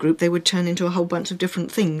a playgroup they would turn into a whole bunch of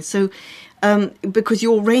different things. So because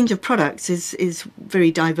your range of products is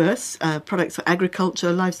very diverse, products for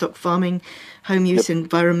agriculture, livestock farming, home use,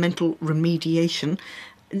 environmental remediation.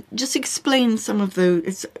 Just explain some of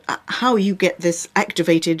those, how you get this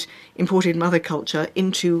activated imported mother culture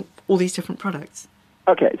into all these different products.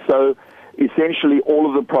 Okay, so essentially all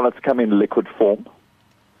of the products come in liquid form,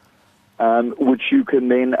 which you can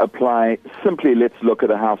then apply. Simply, let's look at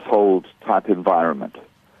a household type environment.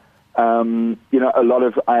 A lot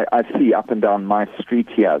of, I see up and down my street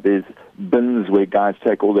here, there's bins where guys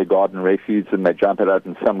take all their garden refuse and they dump it out,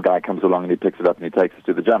 and some guy comes along and he picks it up and he takes it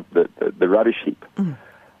to the rubbish heap. Mm.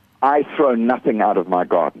 I throw nothing out of my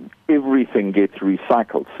garden. Everything gets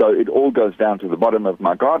recycled. So it all goes down to the bottom of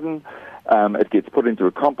my garden. It gets put into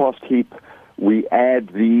a compost heap. We add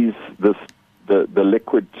the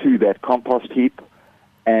liquid to that compost heap,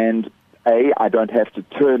 and I don't have to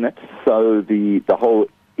turn it, so the whole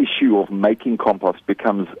issue of making compost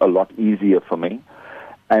becomes a lot easier for me,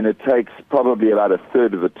 and it takes probably about a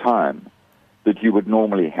third of the time that you would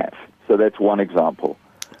normally have. So that's one example.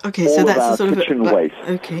 Okay, all so that's of our sort of kitchen waste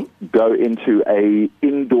go into a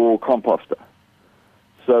indoor composter.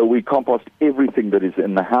 So we compost everything that is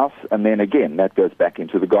in the house, and then again, that goes back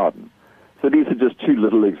into the garden. So these are just two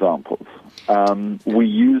little examples.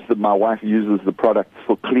 My wife uses the products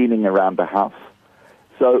for cleaning around the house.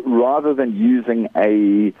 So rather than using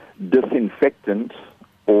a disinfectant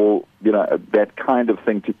or, that kind of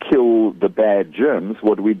thing to kill the bad germs,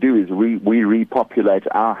 what we do is we repopulate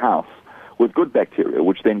our house with good bacteria,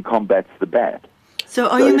 which then combats the bad. So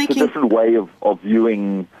it's a different way of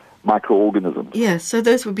viewing microorganisms. Yeah, so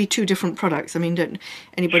those would be two different products. I mean, don't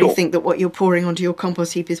anybody think that what you're pouring onto your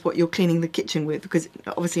compost heap is what you're cleaning the kitchen with? Because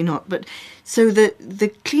obviously not. But so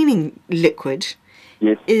the cleaning liquid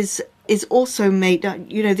is also made,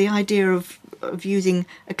 the idea of using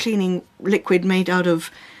a cleaning liquid made out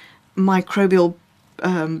of microbial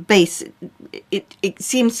base, it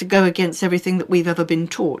seems to go against everything that we've ever been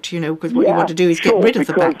taught, because what you want to do is get rid of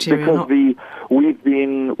the bacteria. Because we've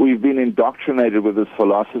been indoctrinated with this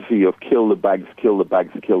philosophy of kill the bugs, kill the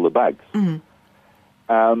bugs, kill the bugs.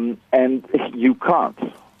 And you can't.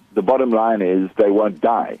 The bottom line is they won't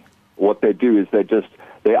die. What they do is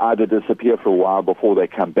they either disappear for a while before they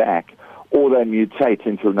come back, or they mutate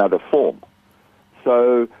into another form.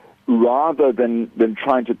 So rather than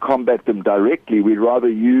trying to combat them directly, we'd rather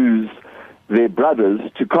use their brothers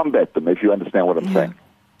to combat them, if you understand what I'm saying.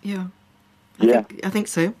 Yeah. I think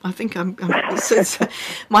so. I think I'm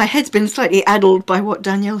my head's been slightly addled by what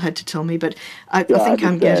Danielle had to tell me, but I think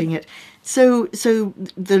I'm getting it. So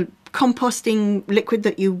the composting liquid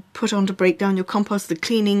that you put on to break down your compost, the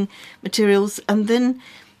cleaning materials, and then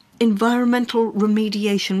environmental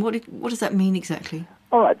remediation. What does that mean exactly?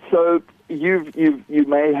 All right. So you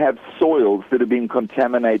may have soils that have been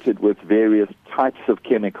contaminated with various types of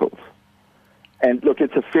chemicals. And look,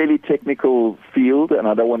 it's a fairly technical field, and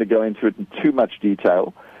I don't want to go into it in too much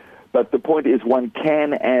detail. But the point is one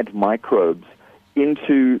can add microbes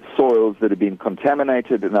into soils that have been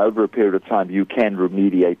contaminated, and over a period of time you can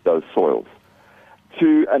remediate those soils.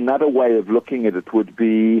 Another way of looking at it would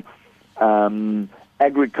be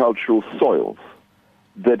agricultural soils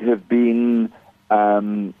that have been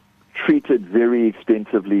treated very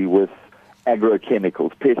extensively with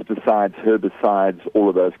agrochemicals, pesticides, herbicides, all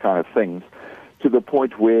of those kind of things, to the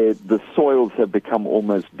point where the soils have become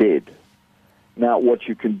almost dead. Now, what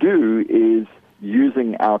you can do is,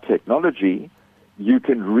 using our technology, you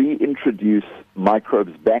can reintroduce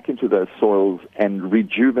microbes back into those soils and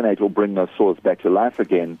rejuvenate or bring those soils back to life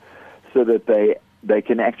again, so that they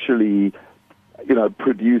can actually,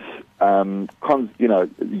 produce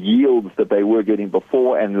yields that they were getting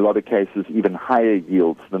before, and in a lot of cases even higher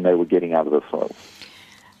yields than they were getting out of the soils.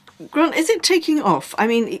 Grant, is it taking off? I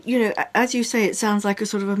mean, as you say, it sounds like a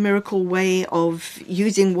sort of a miracle way of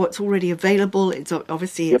using what's already available. It's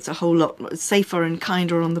obviously it's a whole lot safer and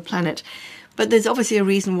kinder on the planet, but there's obviously a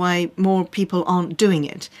reason why more people aren't doing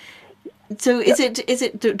it. So is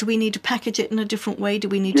it? Do we need to package it in a different way? Do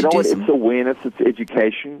we need to do some? It's awareness, it's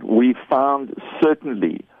education. We found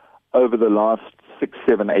certainly over the last 6,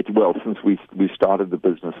 7, 8, since we started the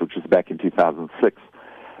business, which was back in 2006,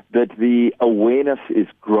 that the awareness is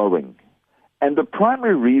growing. And the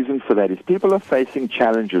primary reason for that is people are facing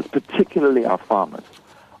challenges, particularly our farmers,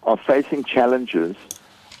 are facing challenges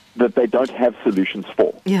that they don't have solutions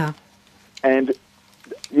for. Yeah. And,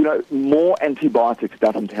 more antibiotics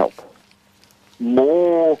doesn't help.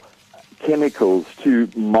 More chemicals to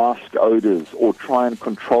mask odors or try and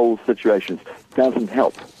control situations doesn't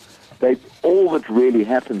help. All that really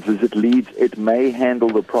happens is it may handle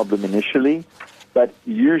the problem initially, but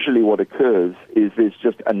usually what occurs is there's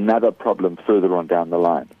just another problem further on down the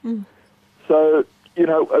line. So,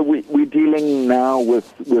 we're dealing now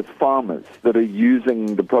with farmers that are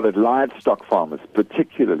using the product, livestock farmers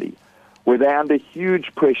particularly, where they're under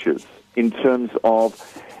huge pressures in terms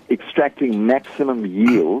of extracting maximum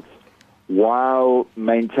yields while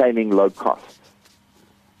maintaining low costs.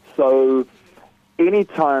 So any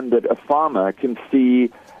time that a farmer can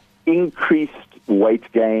see increased weight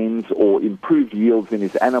gains or improved yields in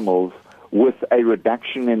his animals with a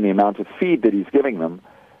reduction in the amount of feed that he's giving them,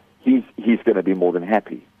 he's going to be more than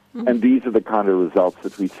happy. And these are the kind of results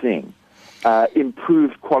that we're seeing.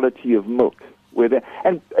 Improved quality of milk.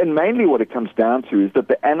 And mainly what it comes down to is that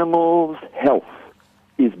the animal's health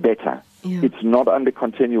is better. Yeah. It's not under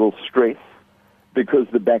continual stress, because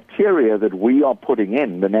the bacteria that we are putting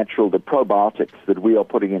in, the probiotics that we are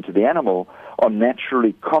putting into the animal, are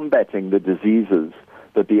naturally combating the diseases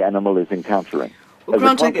that the animal is encountering. As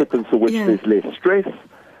a consequence of which there's less stress,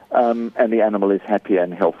 and the animal is happier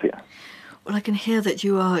and healthier. Well, I can hear that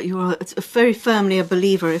you are very firmly a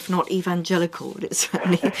believer, if not evangelical. It's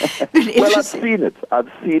certainly been interesting. Well,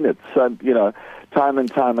 I've seen it. So, time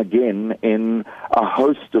and time again in a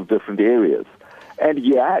host of different areas. And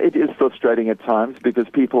it is frustrating at times because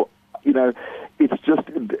people, it's just,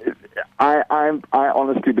 I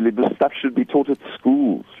honestly believe this stuff should be taught at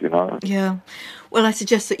schools, you know. Yeah. Well, I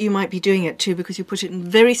suggest that you might be doing it too, because you put it in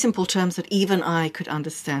very simple terms that even I could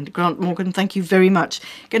understand. Grant Morgan, thank you very much.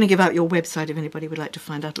 Going to give out your website if anybody would like to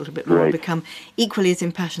find out a little bit more and become equally as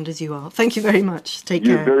impassioned as you are. Thank you very much. Take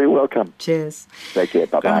care. You're very welcome. Cheers. Take care.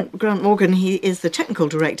 Bye-bye. Grant Morgan, he is the technical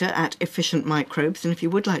director at Efficient Microbes, and if you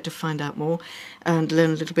would like to find out more and learn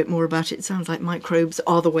a little bit more about it, it sounds like microbes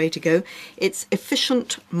are the way to go. It's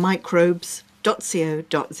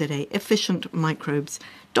efficientmicrobes.co.za,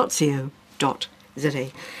 efficientmicrobes.co.za.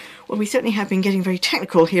 Well, we certainly have been getting very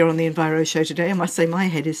technical here on the Enviro Show today. I must say my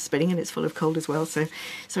head is spinning and it's full of cold as well, so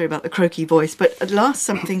sorry about the croaky voice. But at last,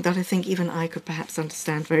 something that I think even I could perhaps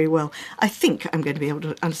understand very well. I think I'm going to be able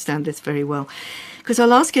to understand this very well. Because our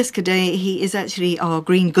last guest today, he is actually our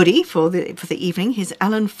green goodie for the evening. He's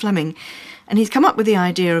Alan Fleming. And he's come up with the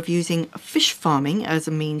idea of using fish farming as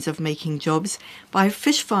a means of making jobs by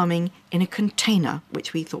fish farming in a container,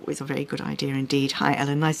 which we thought was a very good idea indeed. Hi,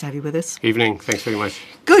 Alan. Nice to have you with us. Evening. Thanks very much.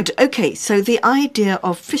 Good. Okay. So the idea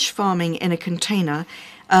of fish farming in a container,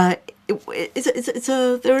 there are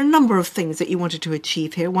a number of things that you wanted to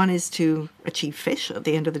achieve here. One is to achieve fish at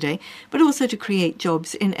the end of the day, but also to create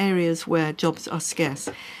jobs in areas where jobs are scarce.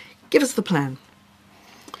 Give us the plan.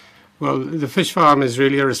 Well, the fish farm is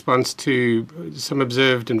really a response to some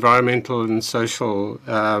observed environmental and social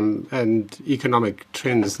and economic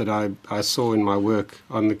trends that I saw in my work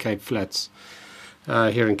on the Cape Flats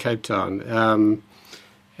here in Cape Town.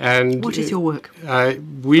 And what is your work?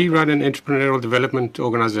 We run an entrepreneurial development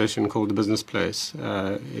organisation called the Business Place.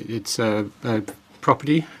 It's a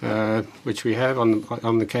property which we have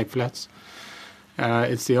on the Cape Flats.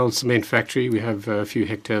 It's the old cement factory. We have a few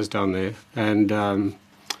hectares down there, and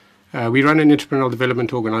we run an entrepreneurial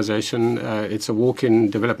development organisation. It's a walk-in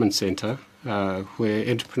development centre where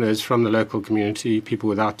entrepreneurs from the local community, people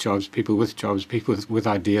without jobs, people with jobs, people with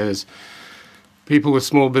ideas, people with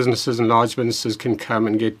small businesses and large businesses can come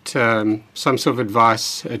and get some sort of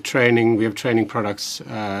advice, training. We have training products,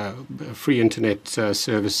 free internet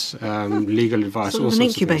service, legal advice, sort all of sorts an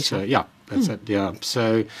incubator. of things. Yeah, that's it. Yeah.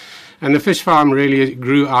 So. And the fish farm really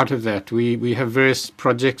grew out of that. We have various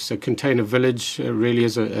projects. A container village really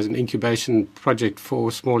is an incubation project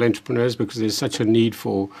for small entrepreneurs because there's such a need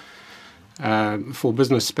for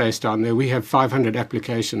business space down there. We have 500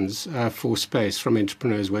 applications for space from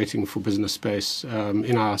entrepreneurs waiting for business space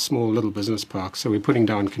in our small little business park. So we're putting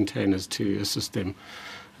down containers to assist them.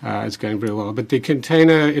 It's going very well. But the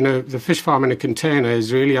container, the fish farm in a container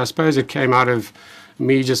is really, I suppose it came out of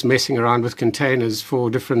me just messing around with containers for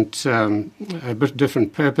different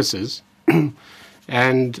purposes,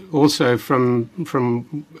 and also from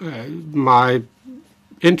my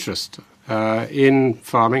interest in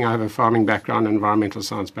farming. I have a farming background, environmental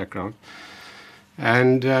science background,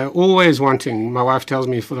 and always wanting. My wife tells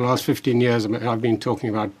me for the last 15 years I've been talking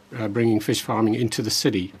about bringing fish farming into the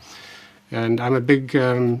city, and I'm a big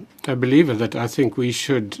a believer that I think we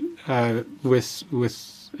should with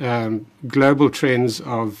global trends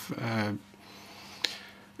of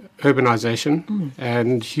urbanization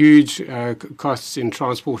and huge costs in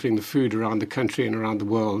transporting the food around the country and around the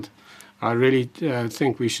world. I really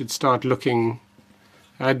think we should start looking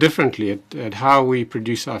differently at how we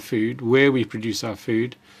produce our food, where we produce our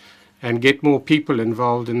food, and get more people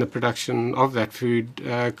involved in the production of that food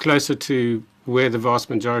closer to where the vast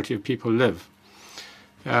majority of people live.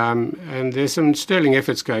 And there's some sterling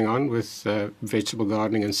efforts going on with vegetable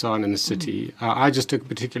gardening and so on in the city. I just took a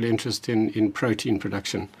particular interest in protein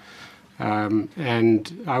production.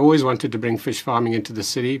 And I always wanted to bring fish farming into the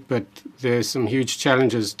city, but there's some huge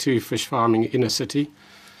challenges to fish farming in a city.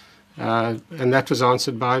 And that was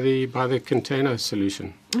answered by the container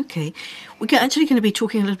solution. Okay. We're actually going to be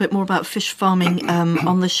talking a little bit more about fish farming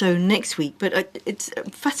on the show next week, but it's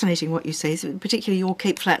fascinating what you say, particularly your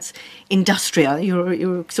Cape Flats Industria,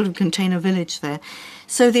 your sort of container village there.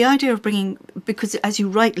 So the idea of bringing, because as you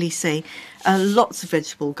rightly say, lots of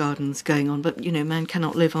vegetable gardens going on, but, man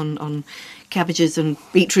cannot live on cabbages and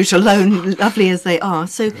beetroot alone, lovely as they are.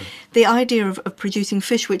 So the idea of producing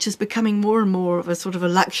fish, which is becoming more and more of a sort of a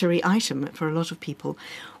luxury item for a lot of people.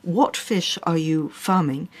 What fish are you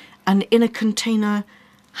farming? And in a container,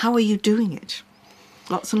 how are you doing it?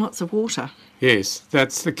 Lots and lots of water. Yes,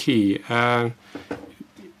 that's the key.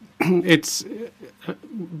 It's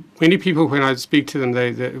many people, when I speak to them,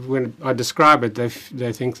 when I describe it,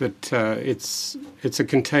 they think that it's a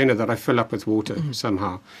container that I fill up with water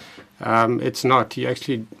somehow. It's not. You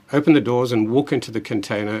actually open the doors and walk into the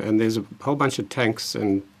container, and there's a whole bunch of tanks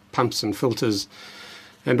and pumps and filters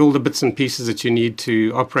and all the bits and pieces that you need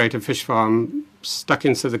to operate a fish farm stuck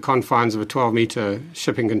into the confines of a 12-meter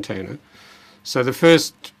shipping container. So the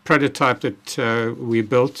first prototype that we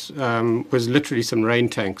built was literally some rain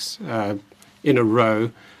tanks in a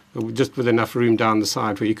row, just with enough room down the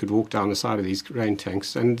side where you could walk down the side of these rain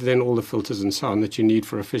tanks, and then all the filters and so on that you need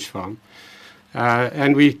for a fish farm.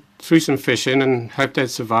 And we threw some fish in and hoped they'd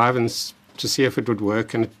survive and to see if it would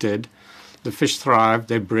work, and it did. The fish thrived,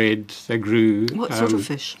 they bred, they grew. What sort of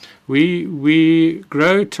fish? We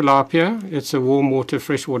grow tilapia. It's a warm water,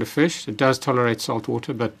 freshwater fish. It does tolerate salt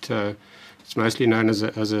water, but it's mostly known as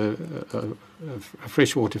a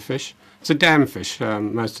freshwater fish. It's a dam fish.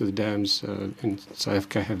 Most of the dams in South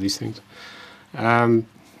Africa have these things. And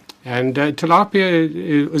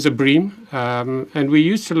tilapia is a bream. And we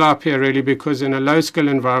use tilapia really because in a low-skill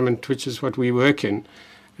environment, which is what we work in,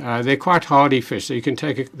 they're quite hardy fish. So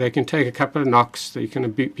they can take a couple of knocks. They can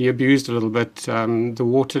be abused a little bit. The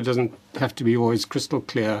water doesn't have to be always crystal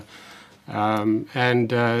clear. So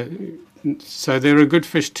they're a good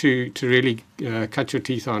fish to really cut your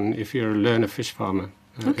teeth on if you're a learner fish farmer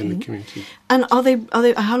in the community. And are they?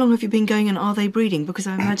 How long have you been going, and are they breeding? Because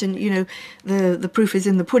I imagine the proof is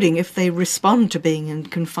in the pudding. If they respond to being in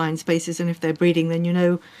confined spaces, and if they're breeding,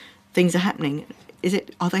 then things are happening.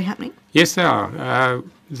 Are they happening? Yes, they are.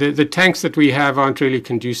 The tanks that we have aren't really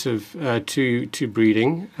conducive to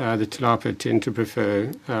breeding. The tilapia tend to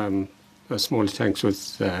prefer smaller tanks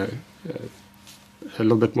with a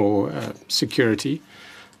little bit more security.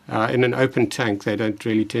 In an open tank, they don't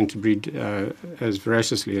really tend to breed as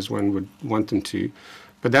voraciously as one would want them to.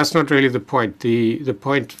 But that's not really the point. The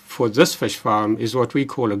point for this fish farm is what we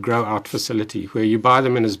call a grow-out facility, where you buy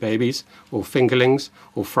them in as babies or fingerlings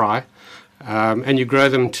or fry, and you grow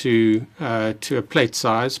them to a plate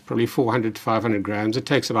size, probably 400 to 500 grams. It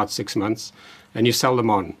takes about 6 months, and you sell them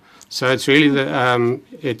on. So it's really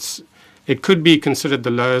it could be considered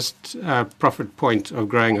the lowest profit point of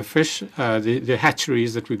growing a fish. The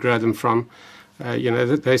hatcheries that we grow them from,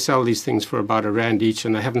 they sell these things for about R1 each,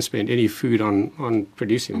 and they haven't spent any food on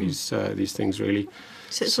producing these things really.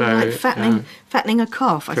 So it's sort of like fattening a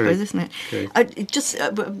calf, I suppose, isn't it? Just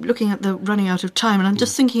looking at the running out of time, and I'm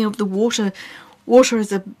just thinking of the water. Water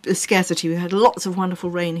is a scarcity. We had lots of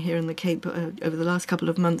wonderful rain here in the Cape over the last couple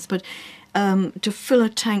of months, but to fill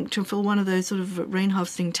one of those sort of rain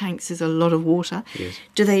harvesting tanks is a lot of water. Yes.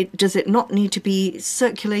 Does it not need to be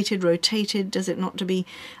circulated, rotated? Does it not to be?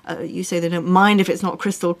 You say they don't mind if it's not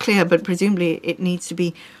crystal clear, but presumably it needs to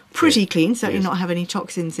be pretty clean, certainly not have any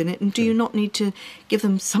toxins in it. And do you not need to give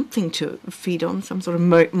them something to feed on, some sort of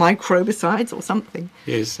microbicides or something?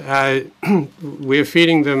 Yes, we're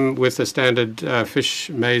feeding them with a standard fish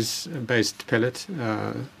maize-based pellet,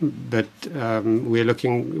 but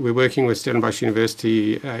we're working with Stellenbosch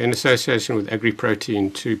University in association with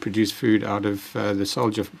AgriProtein to produce food out of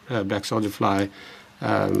the black soldier fly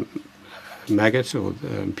maggot or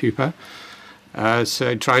pupa.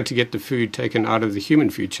 So trying to get the food taken out of the human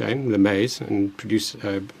food chain, the maize, and produce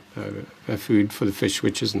a food for the fish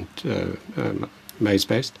which isn't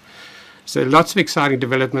maize-based. So lots of exciting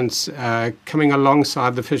developments coming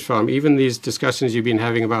alongside the fish farm. Even these discussions you've been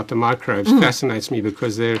having about the microbes fascinates me,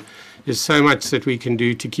 because there is so much that we can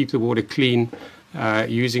do to keep the water clean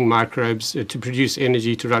using microbes, to produce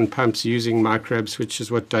energy, to run pumps using microbes, which is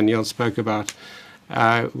what Danielle spoke about.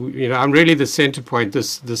 I'm really the center point,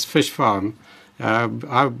 this fish farm.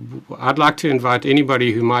 I'd like to invite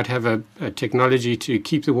anybody who might have a technology to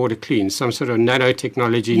keep the water clean, some sort of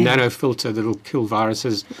nanotechnology, nanofilter that'll kill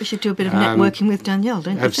viruses. We should do a bit of networking with Danielle,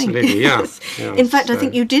 don't you think? Absolutely, yeah. In fact, I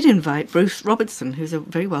think you did invite Bruce Robertson, who's a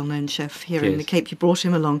very well-known chef here in the Cape. You brought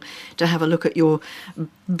him along to have a look at your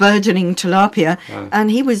burgeoning tilapia, and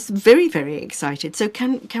he was very, very excited. So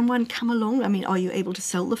can one come along? I mean, are you able to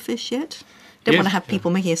sell the fish yet? Don't want to have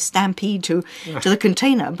people making a stampede to the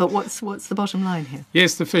container, but what's the bottom line here?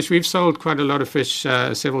 Yes, the fish. We've sold quite a lot of fish,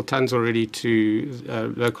 several tons already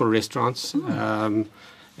to local restaurants. Several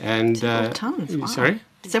tons, wow. Sorry?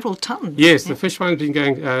 Several tons. Yes, the fish one's been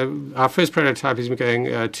going, our first prototype has been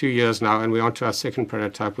going 2 years now, and we're on to our second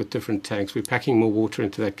prototype with different tanks. We're packing more water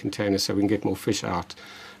into that container so we can get more fish out,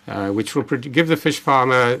 which will give the fish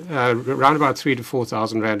farmer around about 3,000 to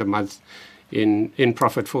 4,000 Rand a month in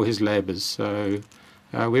profit for his labours. So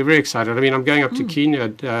we're very excited. I mean, I'm going up to Kenya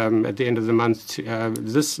at the end of the month.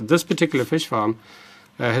 This particular fish farm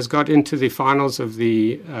has got into the finals of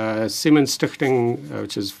the Siemens Stichting,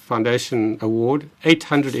 which is Foundation Award,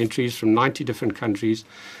 800 entries from 90 different countries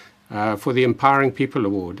for the Empowering People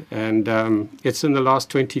Award. And it's in the last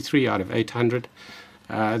 23 out of 800.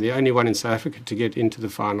 the only one in South Africa to get into the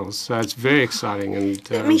finals. So it's very exciting.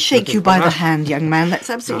 And let me shake you by the hand, young man. That's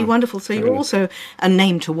absolutely wonderful. So you're brilliant. also a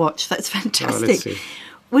name to watch. That's fantastic. let's see.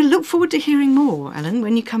 We'll look forward to hearing more, Alan.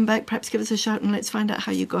 When you come back, perhaps give us a shout and let's find out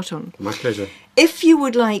how you got on. My pleasure. If you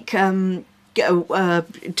would like to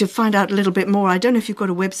find out a little bit more, I don't know if you've got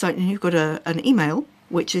a website and you've got an email,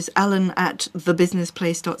 which is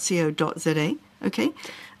alan@thebusinessplace.co.za. Okay.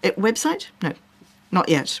 Website? No, not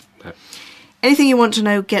yet. No. Anything you want to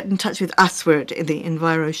know, get in touch with us. We're at the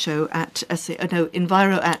Enviro Show at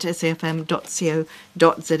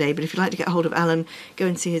enviro@safm.co.za. But if you'd like to get hold of Alan, go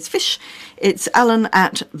and see his fish. It's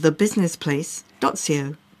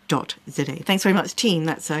alan@thebusinessplace.co.za. Thanks very much, team.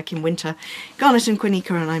 That's Kim Winter, Garnet and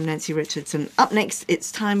Quinica, and I'm Nancy Richardson. Up next,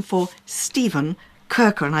 it's time for Stephen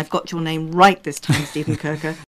Kirker, and I've got your name right this time, Stephen Kirker.